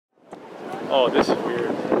Oh, this is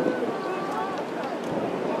weird.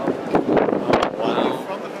 Oh, wow.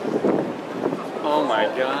 Oh my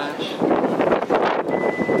gosh.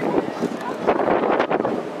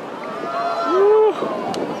 Woo.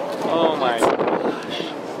 Oh my gosh.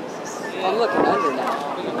 I'm looking under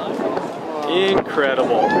now.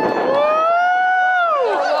 Incredible.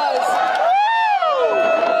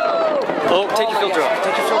 Oh, take your filter off.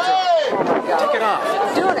 Take your filter off. Take it off.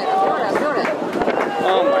 I'm doing it.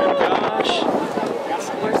 Oh my gosh.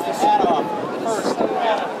 Where's the hat off? First.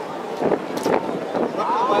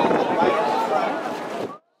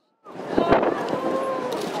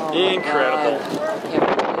 Incredible.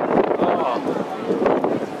 Oh.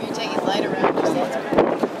 You're taking light around your set.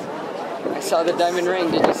 I saw the diamond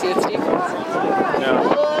ring. Did you see it, Steve? No.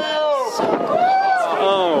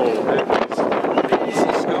 Oh.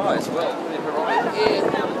 As well.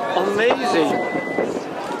 Amazing.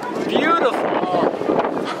 Beautiful.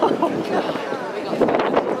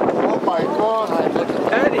 Oh my God.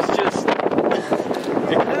 That is just,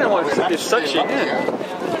 it kind of wants to suck you in.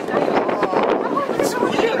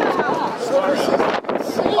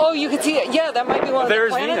 Oh, you can see it. Yeah, that might be one of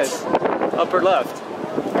There's the planets. Venus, upper left.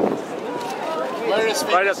 Where is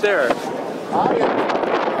Right up there.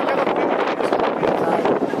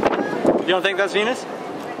 You don't think that's Venus?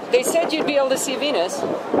 They said you'd be able to see Venus.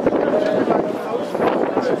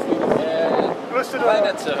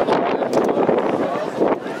 Planets.